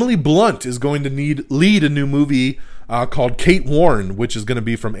 Emily Blunt is going to lead a new movie called Kate Warren, which is going to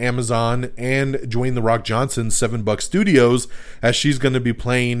be from Amazon and Dwayne The Rock Johnson's $7 Studios, as she's going to be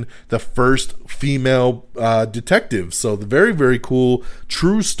playing the first female detective. So the very, very cool,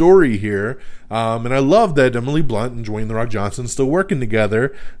 true story here. And I love that Emily Blunt and Dwayne The Rock Johnson still working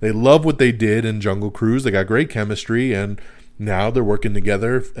together. They love what they did in Jungle Cruise. They got great chemistry, and now they're working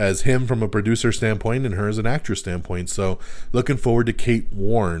together as him from a producer standpoint and her as an actress standpoint. So looking forward to Kate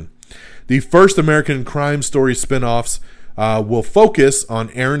Warren. The first American Crime Story spinoffs will focus on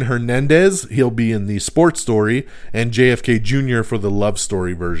Aaron Hernandez. He'll be in the Sports Story, and JFK Jr. for the Love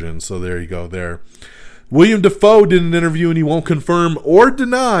Story version. So there you go there. William Dafoe did an interview, and he won't confirm or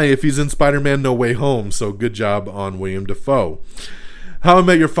deny if he's in Spider-Man No Way Home. So good job on William Dafoe. How I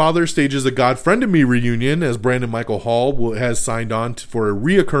Met Your Father stages a God Friend of Me reunion, as Brandon Michael Hall has signed on for a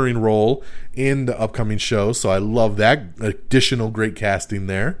reoccurring role in the upcoming show. So I love that. Additional great casting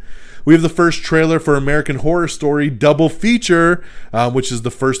there. We have the first trailer for American Horror Story Double Feature, which is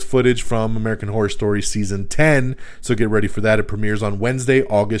the first footage from American Horror Story Season 10. So get ready for that. It premieres on Wednesday,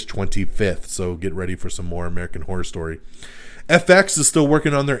 August 25th. So get ready for some more American Horror Story. FX is still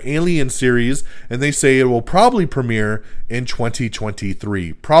working on their Alien series, and they say it will probably premiere in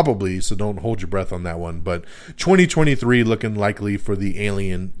 2023. Probably, so don't hold your breath on that one. But 2023 looking likely for the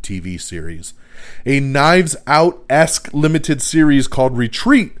Alien TV series. A Knives Out-esque limited series called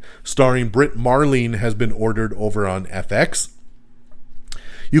Retreat, starring Britt Marling, has been ordered over on FX.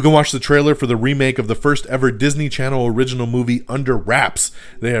 You can watch the trailer for the remake of the first ever Disney Channel original movie, Under Wraps.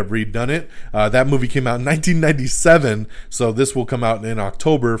 They have redone it. That movie came out in 1997, so this will come out in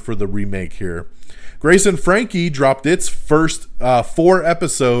October for the remake here. Grace and Frankie dropped its first 4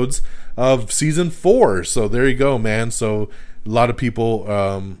 episodes of season 4. So there you go, man. So a lot of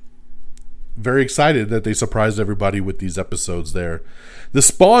people very excited that they surprised everybody with these episodes there. The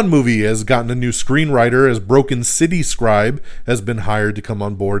Spawn movie has gotten a new screenwriter, as Broken City Scribe has been hired to come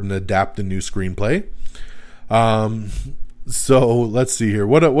on board and adapt the new screenplay. So let's see here.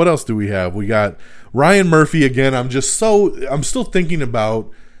 What else do we have? We got Ryan Murphy again. I'm still thinking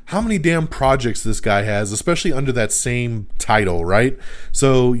about how many damn projects this guy has, especially under that same title, right?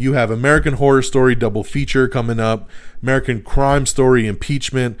 So you have American Horror Story Double Feature coming up, American Crime Story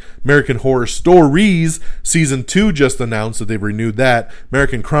Impeachment, American Horror Stories Season 2 just announced that they've renewed that,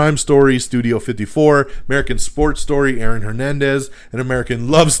 American Crime Story Studio 54, American Sports Story Aaron Hernandez, and American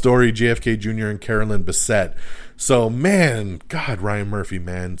Love Story JFK Jr. and Carolyn Bessette. So, man, God, Ryan Murphy,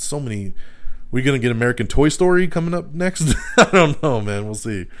 man, so many. We going to get American Toy Story coming up next? I don't know, man. We'll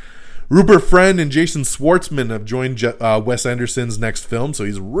see. Rupert Friend and Jason Schwartzman have joined Wes Anderson's next film, so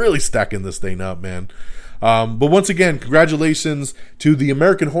he's really stacking this thing up, man. But once again, congratulations to the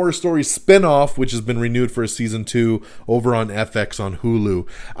American Horror Story spinoff, which has been renewed for a season 2 over on FX on Hulu.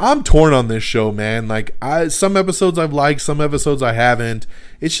 I'm torn on this show, man. Like, some episodes I've liked, some episodes I haven't.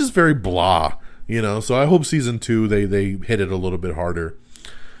 It's just very blah, So I hope season 2 they hit it a little bit harder.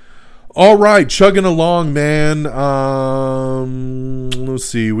 All right, chugging along, man. Let's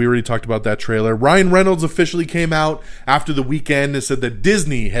see. We already talked about that trailer. Ryan Reynolds officially came out after the weekend and said that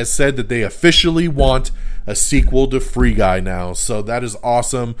Disney has said that they officially want a sequel to Free Guy now. So that is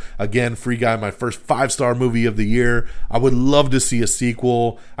awesome. Again, Free Guy, my first 5-star movie of the year. I would love to see a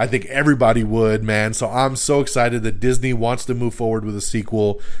sequel. I think everybody would, man. So I'm so excited that Disney wants to move forward with a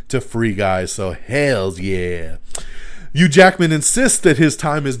sequel to Free Guy. So hells yeah. Hugh Jackman insists that his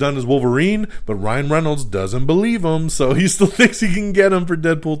time is done as Wolverine, but Ryan Reynolds doesn't believe him, so he still thinks he can get him for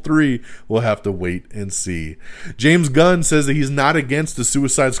Deadpool 3. We'll have to wait and see. James Gunn says that he's not against the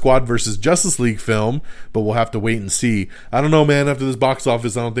Suicide Squad versus Justice League film, but we'll have to wait and see. I don't know, man. After this box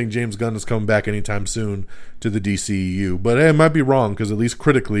office, I don't think James Gunn is coming back anytime soon to the DCEU, but I might be wrong, because at least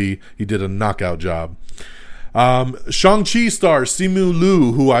critically, he did a knockout job. Shang-Chi star Simu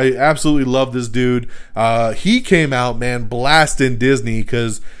Liu, who I absolutely love this dude. He came out, man, blasting Disney,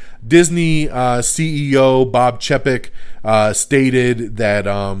 because Disney CEO Bob Chapek stated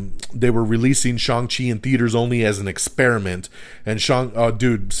that they were releasing Shang-Chi in theaters only as an experiment. And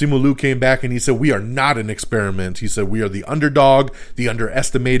Simu Liu came back and he said, "We are not an experiment." He said, "We are the underdog, the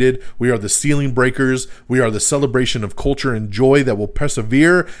underestimated. We are the ceiling breakers. We are the celebration of culture and joy that will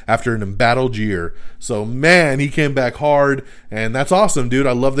persevere after an embattled year." So, man, he came back hard, and that's awesome, dude.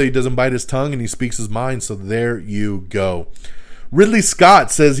 I love that he doesn't bite his tongue and he speaks his mind. So there you go. Ridley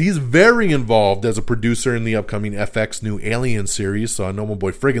Scott says he's very involved as a producer in the upcoming FX new Alien series, so I know my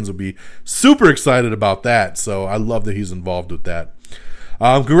boy Friggins will be super excited about that, so I love that he's involved with that.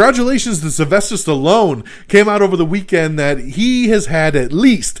 Congratulations to Sylvester Stallone. Came out over the weekend that he has had at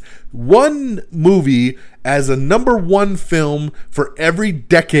least one movie as a number one film for every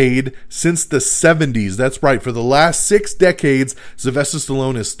decade since the 70s. That's right, for the last 6 decades, Sylvester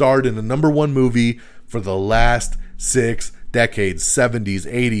Stallone has starred in a number one movie for the last 6 decades, 70s,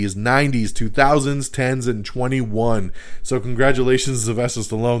 80s, 90s, 2000s, 10s, and 21. So congratulations, Sylvester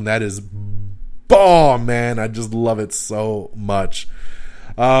Stallone. That is bomb, man. I just love it so much.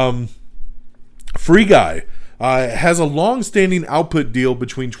 Free Guy has a long-standing output deal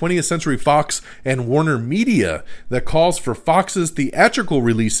between 20th Century Fox and Warner Media that calls for Fox's theatrical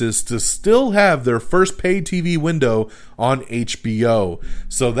releases to still have their first paid TV window on HBO.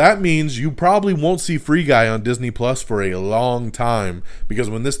 So that means you probably won't see Free Guy on Disney Plus for a long time, because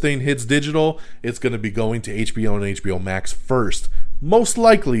when this thing hits digital, it's going to be going to HBO and HBO Max first. Most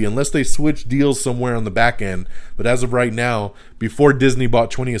likely, unless they switch deals somewhere on the back end. But as of right now, before Disney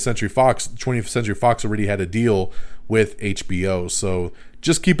bought 20th Century Fox already had a deal with HBO. So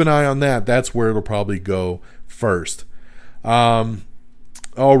just keep an eye on that. That's where it'll probably go first. All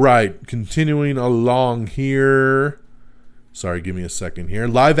right, continuing along here. Sorry, give me a second here.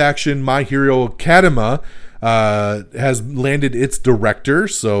 Live action My Hero Academia has landed its director,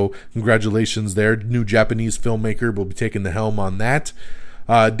 so congratulations there. New Japanese filmmaker will be taking the helm on that.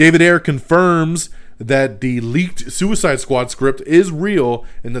 David Ayer confirms that the leaked Suicide Squad script is real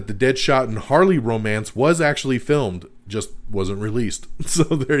and that the Deadshot and Harley romance was actually filmed, just wasn't released. So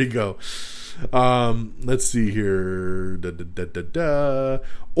there you go. Let's see here.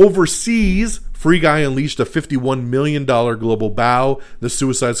 Overseas, Free Guy unleashed a $51 million global bow. The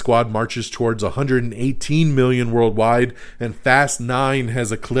Suicide Squad marches towards $118 million worldwide, and Fast 9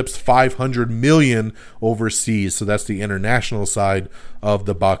 has eclipsed $500 million overseas. So that's the international side of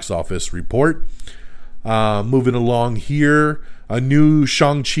the box office report. Moving along here, a new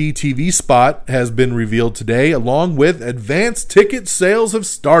Shang-Chi TV spot has been revealed today, along with advanced ticket sales have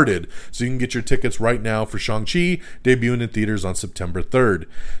started. So you can get your tickets right now for Shang-Chi, debuting in theaters on September 3rd.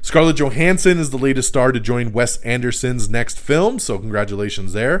 Scarlett Johansson is the latest star to join Wes Anderson's next film, so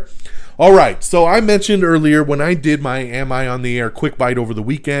congratulations there. All right, so I mentioned earlier when I did my Am I on the Air quick bite over the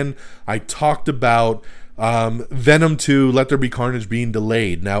weekend, I talked about Venom 2, Let There Be Carnage being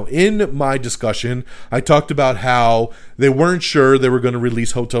delayed. Now, in my discussion, I talked about how they weren't sure they were going to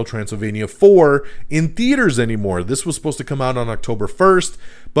release Hotel Transylvania 4 in theaters anymore. This was supposed to come out on October 1st,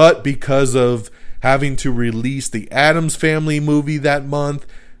 but because of having to release the Addams Family movie that month,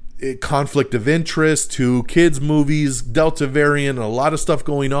 conflict of interest, 2 kids movies, Delta variant, a lot of stuff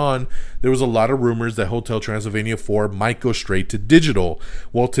going on, there was a lot of rumors that Hotel Transylvania 4 might go straight to digital.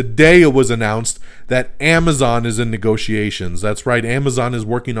 Well, today it was announced that Amazon is in negotiations. That's right, Amazon is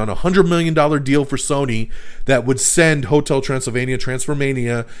working on a $100 million deal for Sony that would send Hotel Transylvania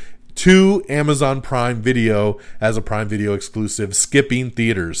Transformania to Amazon Prime Video as a Prime Video exclusive, skipping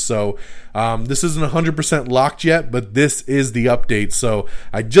theaters. So this isn't 100% locked yet, but this is the update. So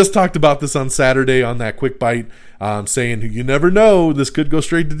I just talked about this on Saturday on that quick bite, saying you never know, this could go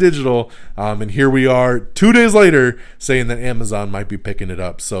straight to digital. And here we are 2 days later saying that Amazon might be picking it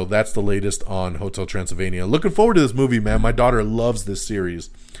up. So that's the latest on Hotel Transylvania. Looking forward to this movie, man. My daughter loves this series.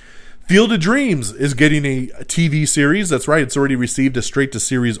 Field of Dreams is getting a TV series. That's right, it's already received a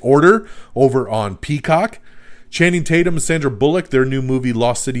straight-to-series order over on Peacock. Channing Tatum and Sandra Bullock, their new movie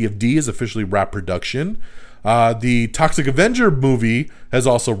Lost City of D is officially wrapped production. The Toxic Avenger movie has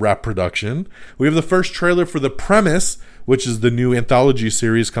also wrapped production. We have the first trailer for The Premise, which is the new anthology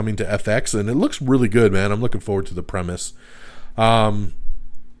series coming to FX, and it looks really good, man. I'm looking forward to The Premise.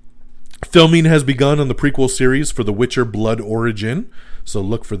 Filming has begun on the prequel series for The Witcher Blood Origin, so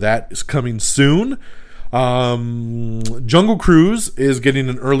look for that. It's coming soon. Jungle Cruise is getting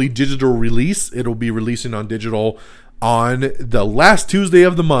an early digital release. It'll be releasing on digital on the last Tuesday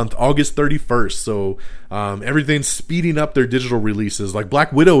of the month, August 31st. So everything's speeding up their digital releases. Like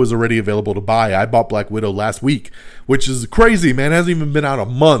Black Widow is already available to buy. I bought Black Widow last week, which is crazy, man. It hasn't even been out a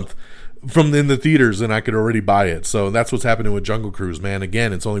month from in the theaters and I could already buy it. So that's what's happening with Jungle Cruise, man.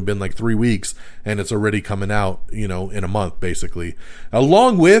 Again, it's only been like 3 weeks and it's already coming out, in a month basically.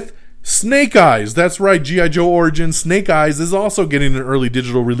 Along with Snake Eyes. That's right, G.I. Joe Origins Snake Eyes is also getting an early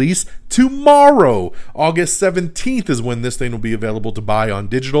digital release tomorrow. August 17th is when this thing will be available to buy on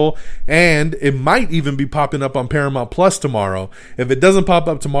digital, and it might even be popping up on Paramount Plus tomorrow. If it doesn't pop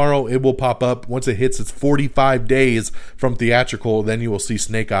up tomorrow, it will pop up once it hits its 45 days from theatrical. Then you will see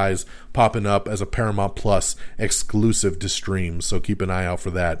Snake Eyes popping up as a Paramount Plus exclusive to stream, so keep an eye out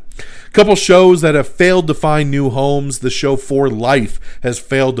for that. A couple shows that have failed to find new homes. The show For Life has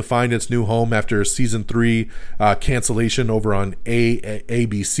failed to find its new home after season 3 cancellation over on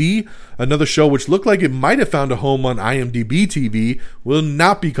ABC. Another show which looked like it might have found a home on IMDb TV will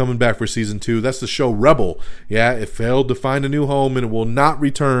not be coming back for season 2. That's the show Rebel. Yeah, it failed to find a new home and it will not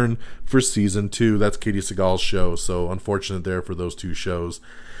return for season 2. That's Katie Seagal's show, so unfortunate there for those two shows.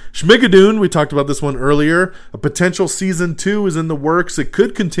 Schmigadoon, we talked about this one earlier. A potential season 2 is in the works. It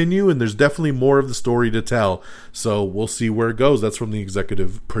could continue, and there's definitely more of the story to tell. So we'll see where it goes. That's from the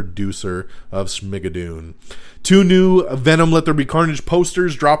executive producer of Schmigadoon. 2 new Venom Let There Be Carnage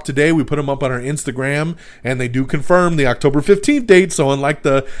posters dropped today. We put them up on our Instagram, and they do confirm the October 15th date. So unlike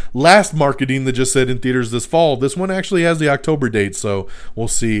the last marketing that just said in theaters this fall, this one actually has the October date. So we'll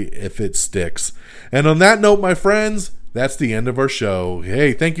see if it sticks. And on that note, my friends, that's the end of our show.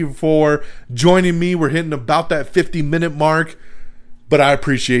 Hey, thank you for joining me. We're hitting about that 50-minute mark. But I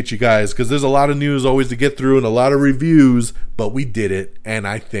appreciate you guys because there's a lot of news always to get through and a lot of reviews, but we did it, and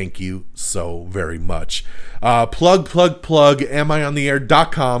I thank you so very much. Plug,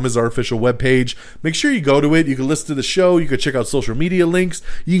 amiontheair.com is our official webpage. Make sure you go to it. You can listen to the show. You can check out social media links.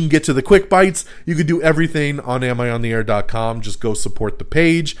 You can get to the quick bites. You can do everything on amiontheair.com. Just go support the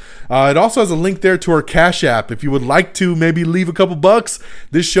page. It also has a link there to our Cash App. If you would like to maybe leave a couple bucks,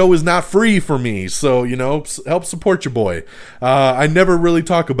 this show is not free for me, so, help support your boy. I never really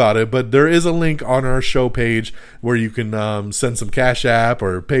talk about it, but there is a link on our show page where you can send some Cash App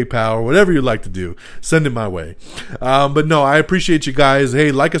or PayPal or whatever you'd like to do. Send it my way. But no, I appreciate you guys.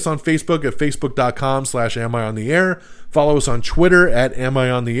 Hey, like us on Facebook at facebook.com/amiontheair. Follow us on Twitter at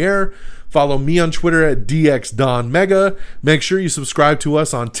amiontheair. Follow me on Twitter at DXDonMega. Make sure you subscribe to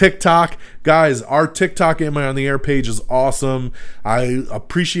us on TikTok. Guys, our TikTok Am I on the Air page is awesome. I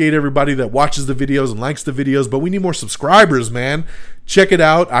appreciate everybody that watches the videos and likes the videos, but we need more subscribers, man. Check it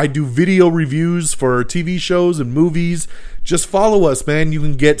out. I do video reviews for TV shows and movies. Just follow us, man. You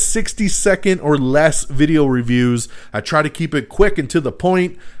can get 60-second or less video reviews. I try to keep it quick and to the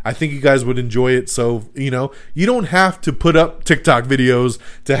point. I think you guys would enjoy it. So, you don't have to put up TikTok videos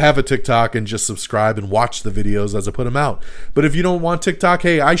to have a TikTok and just subscribe and watch the videos as I put them out. But if you don't want TikTok,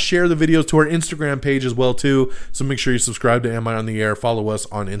 hey, I share the videos to our Instagram page as well, too. So make sure you subscribe to Am I on the Air. Follow us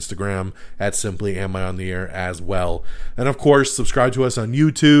on Instagram at simply Am I on the Air as well. And, of course, subscribe to us on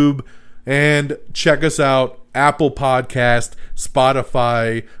YouTube and check us out. Apple Podcast,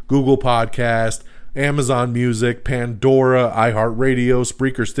 Spotify, Google Podcast, Amazon Music, Pandora, iHeartRadio,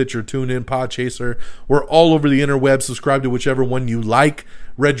 Spreaker, Stitcher, TuneIn, Podchaser. We're all over the interweb. Subscribe to whichever one you like.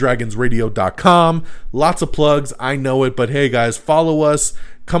 RedDragonsRadio.com. Lots of plugs. I know it. But hey, guys, follow us.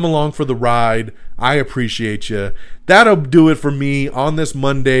 Come along for the ride. I appreciate you. That'll do it for me on this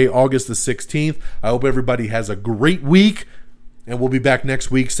Monday, August the 16th. I hope everybody has a great week. And we'll be back next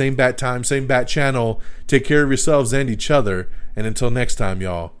week. Same bat time, same bat channel. Take care of yourselves and each other. And until next time,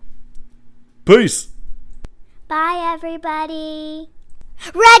 y'all. Peace. Bye, everybody.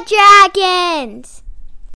 Red Dragons!